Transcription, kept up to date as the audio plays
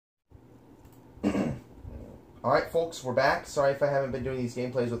Alright folks, we're back. Sorry if I haven't been doing these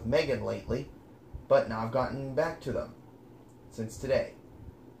gameplays with Megan lately, but now I've gotten back to them since today.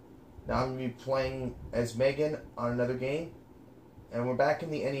 Now I'm going to be playing as Megan on another game, and we're back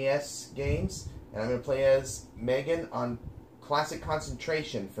in the NES games, and I'm going to play as Megan on Classic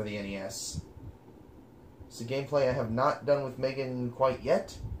Concentration for the NES. It's a gameplay I have not done with Megan quite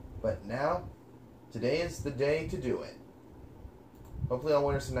yet, but now, today is the day to do it. Hopefully I'll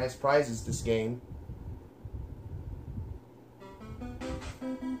win her some nice prizes this game.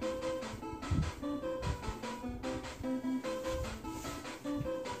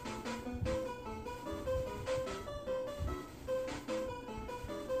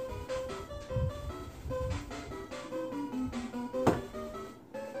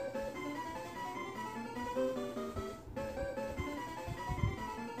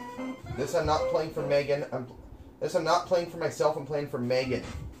 This I'm not playing for Megan. This I'm not playing for myself. I'm playing for Megan.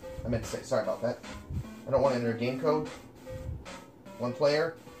 I meant to say, sorry about that. I don't want to enter a game code. One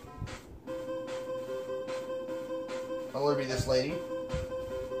player. I'll interview this lady.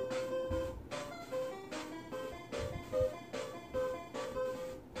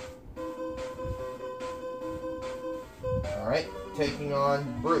 Alright, taking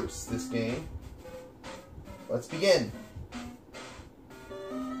on Bruce this game. Let's begin.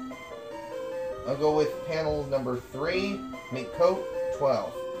 I'll go with panel number 3. Make coat,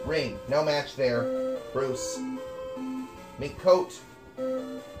 12. Ring, no match there. Bruce. Make coat.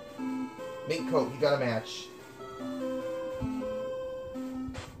 Make coat, you got a match.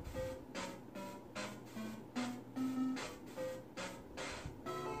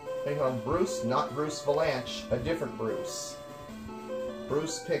 Taking on Bruce, not Bruce Valanche, a different Bruce.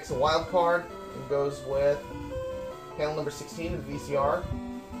 Bruce picks a wild card and goes with panel number 16 of the VCR.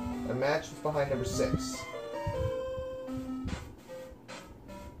 A match was behind number 6.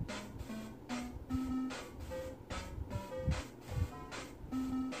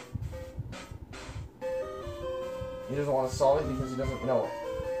 He doesn't want to solve it because he doesn't know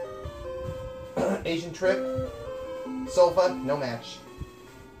it. Asian Trip. Sofa, no match.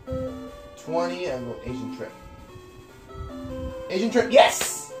 20, and go Asian Trip. Asian Trip,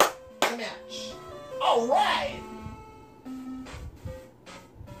 yes! A match. Alright!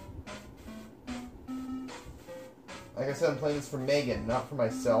 Like I said, I'm playing this for Megan, not for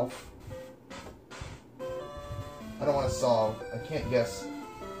myself. I don't want to solve. I can't guess.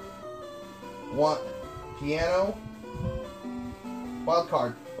 One. Piano. Wild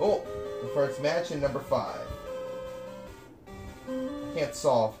card. Oh! The first match in number 5. Can't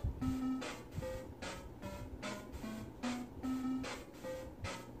solve.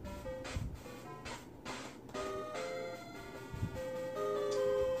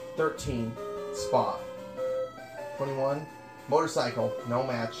 $13. Spot. 21. Motorcycle, no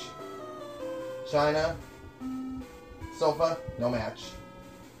match. China. Sofa, no match.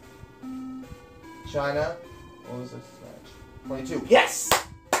 China. What was this match? 22. Yes!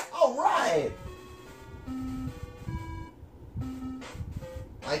 Alright!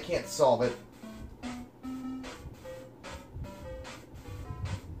 I can't solve it.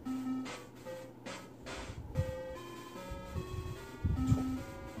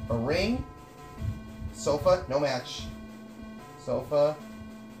 A ring. Sofa, no match. Sofa,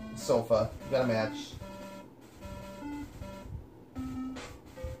 sofa, you got a match.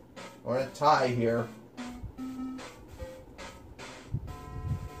 We're in a tie here.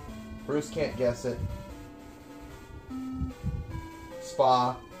 Bruce can't guess it.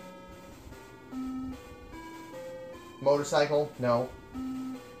 Spa. Motorcycle, no.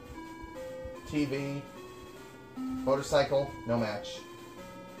 TV. Motorcycle, no match.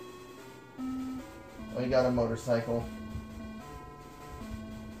 Oh, you got a motorcycle.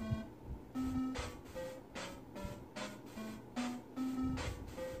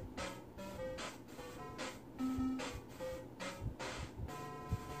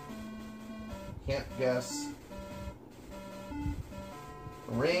 Can't guess.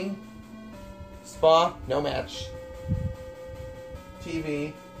 Ring. Spa, no match.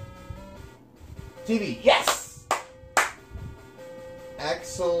 TV. TV, yes!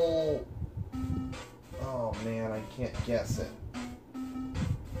 Axel. Oh man, I can't guess it.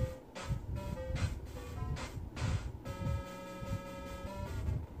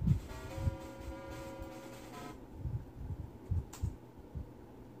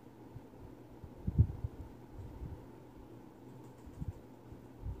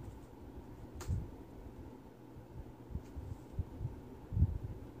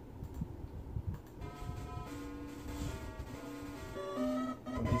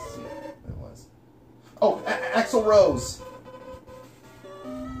 Let me see what it was. Oh, Axl Rose.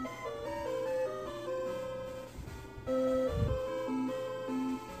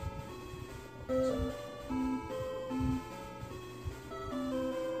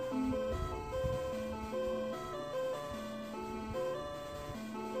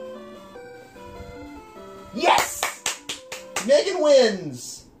 Yes! Megan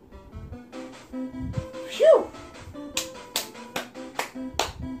wins! Phew!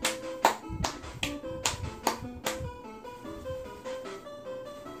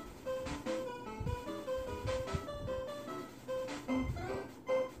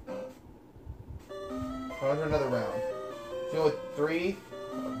 On to another round. Deal with 3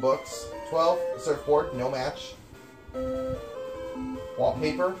 books. 12, surfboard, no match.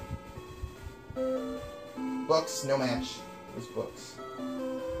 Wallpaper. Books, no match. Where's books?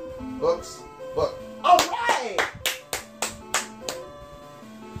 Books, book. Alright!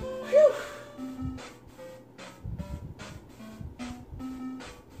 Whew!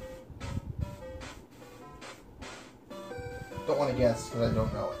 Don't want to guess because I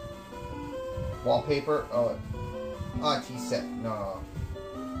don't know it. Wallpaper. Oh, tea set. No.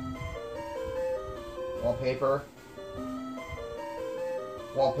 Wallpaper.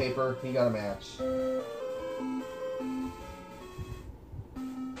 Wallpaper. He got a match.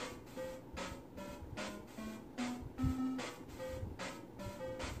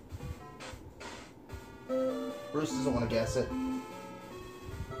 Bruce doesn't want to guess it.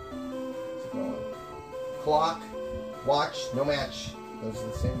 What's going? Clock. Watch. No match. Those are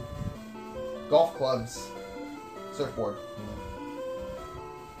the same. Golf clubs. Surfboard.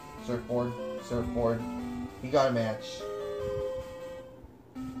 Surfboard. Surfboard. He got a match.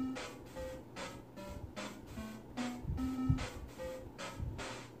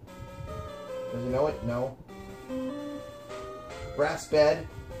 Does he know it? No. Brass bed.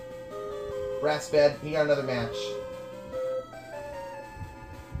 Brass bed. He got another match.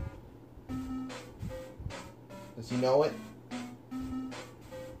 Does he know it?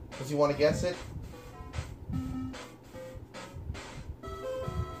 Does he want to guess it?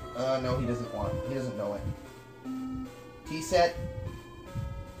 No, he doesn't want. He doesn't know it. Tea set.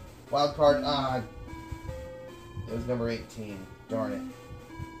 Wild card. It was number 18. Darn it.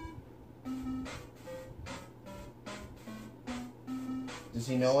 Does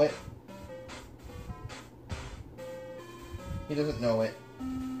he know it? He doesn't know it.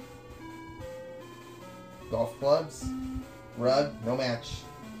 Golf clubs. Rug. No match.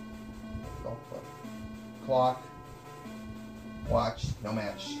 Golf club. Clock. Watch. No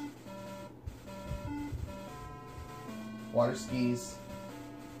match. Water skis.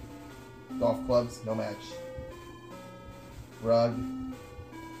 Golf clubs. No match. Rug.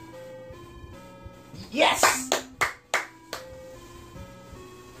 Yes!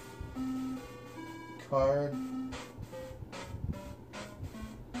 Card.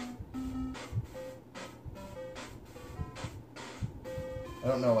 I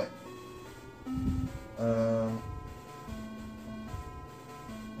don't know it.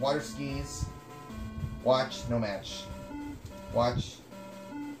 Water skis. Watch. No match. Watch.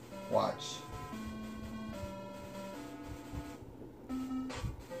 Watch.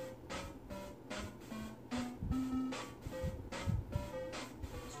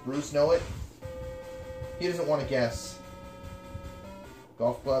 Does Bruce know it? He doesn't want to guess.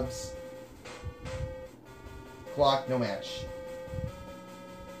 Golf clubs. Clock. No match.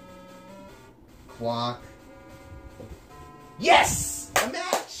 Clock. Yes! A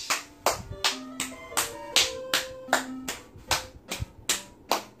match!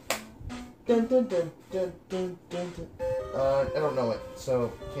 Dun, dun, dun, dun, dun, dun, dun. I don't know it,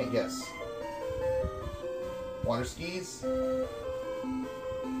 so can't guess. Water skis.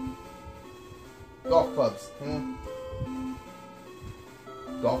 Golf clubs.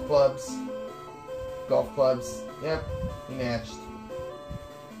 Golf clubs. Golf clubs. Yep, he matched.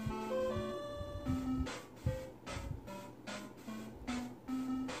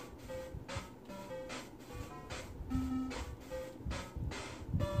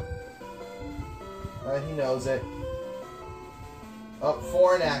 He knows it. Oh,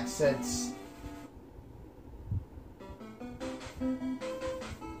 foreign accents.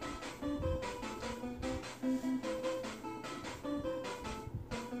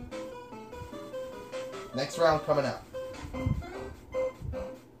 Next round coming up.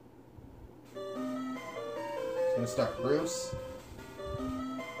 It's gonna start Bruce.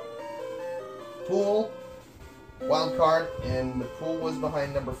 Pool. Wild card, and the pool was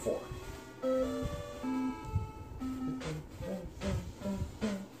behind number 4.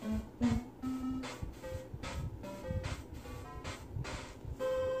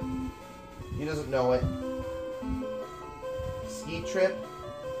 He doesn't know it. Ski trip.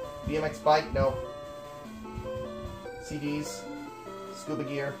 BMX bike, no. CDs. Scuba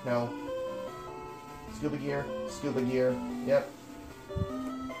gear, no. Scuba gear, scuba gear, yep.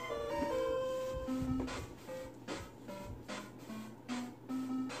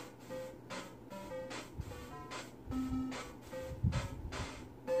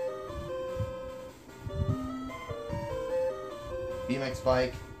 BMX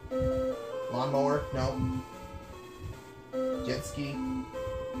bike. Lawnmower? No. Jet ski?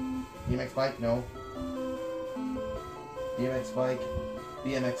 BMX bike? No. BMX bike.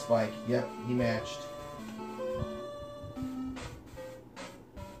 BMX bike. Yep, he matched.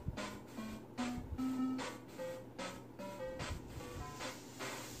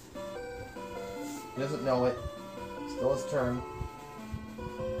 He doesn't know it. Still his turn.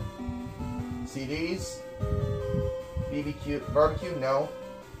 CDs? BBQ? Barbecue? No.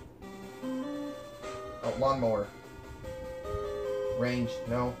 Oh, lawnmower. Range?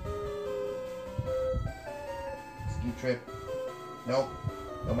 No. Ski trip? Nope.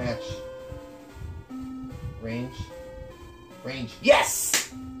 No match. Range? Range.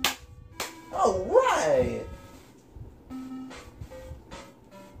 Yes! Alright!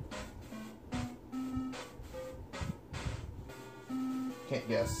 Can't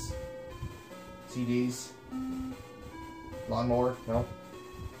guess. CDs. Lawnmower? No.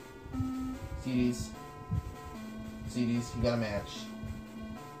 CDs. CDs, you got a match.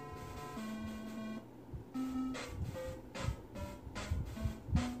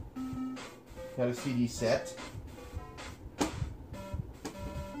 Got a CD set.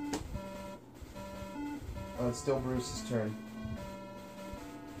 Oh, it's still Bruce's turn.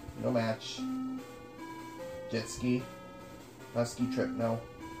 No match. Jet ski. Not ski trip, no.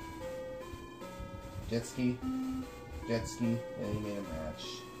 Jet ski. Jet ski. And he made a match.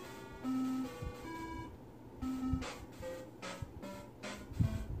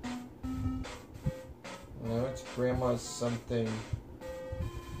 No, it's grandma's something.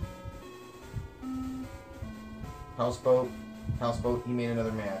 Houseboat. Houseboat, he made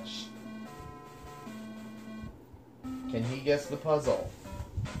another match. Can he guess the puzzle?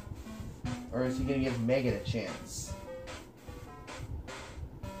 Or is he going to give Megan a chance?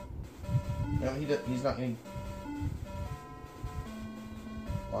 No, he's not going to...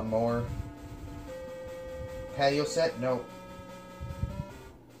 Lawnmower. Patio set? No.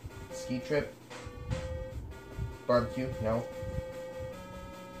 Ski trip? Barbecue? No.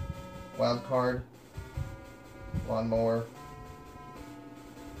 Wild card? Lawnmower.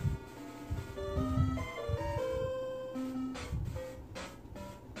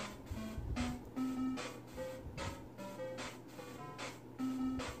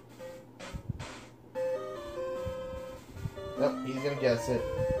 Nope, he's gonna guess it.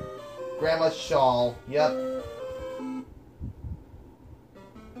 Grandma's shawl. Yep.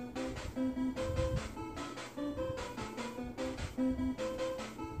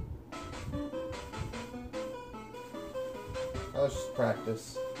 Let's just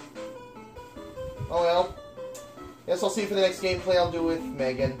practice. Oh well. Guess I'll see you for the next gameplay I'll do with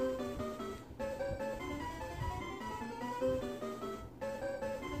Megan.